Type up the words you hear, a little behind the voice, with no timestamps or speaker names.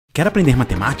Quer aprender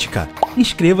matemática?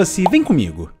 Inscreva-se e vem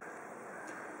comigo!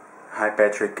 Hi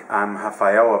Patrick, I'm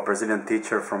Rafael, a Brazilian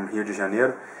teacher from Rio de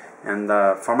Janeiro, and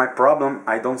for my problem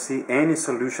I don't see any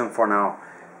solution for now,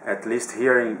 at least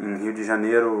here in Rio de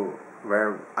Janeiro,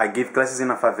 where I give classes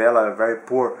in a favela, a very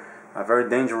poor, a very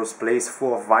dangerous place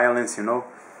full of violence, you know,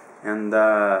 and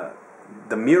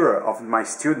the mirror of my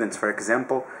students, for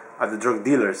example, are the drug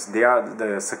dealers. They are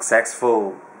the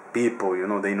successful people, you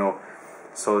know, they know.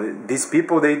 So these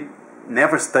people, they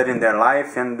never study in their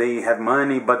life and they have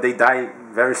money, but they die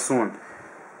very soon.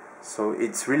 So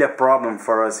it's really a problem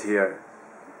for us here.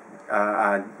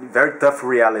 A very tough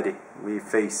reality we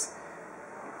face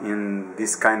in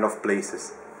this kind of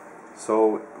places.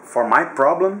 So for my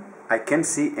problem, I can't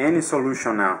see any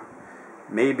solution now.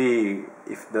 Maybe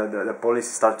if the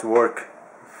police start to work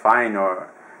fine or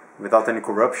without any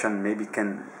corruption, maybe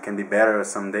can be better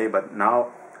someday, but now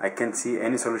I can't see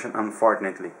any solution,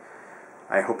 unfortunately.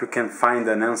 I hope you can find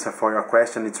an answer for your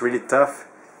question. It's really tough,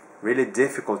 really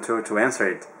difficult to answer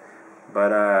it.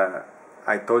 But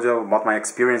I told you about my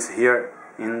experience here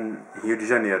in Rio de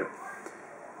Janeiro.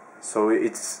 So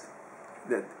it's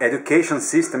the education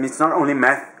system. It's not only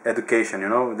math education, you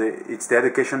know. It's the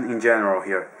education in general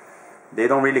here. They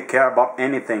don't really care about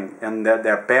anything, and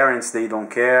their parents, they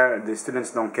don't care. The students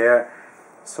don't care.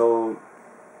 So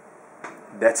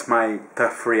that's my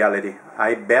tough reality.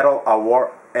 I battle a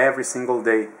war every single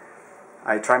day.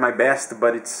 I try my best,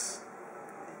 but it's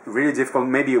really difficult.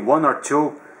 Maybe one or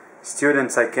two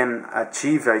students I can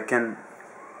achieve, I can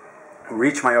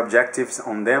reach my objectives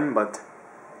on them, but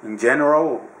in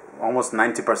general, almost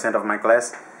 90% of my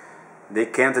class, they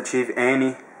can't achieve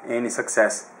any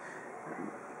success.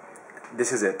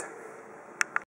 This is it.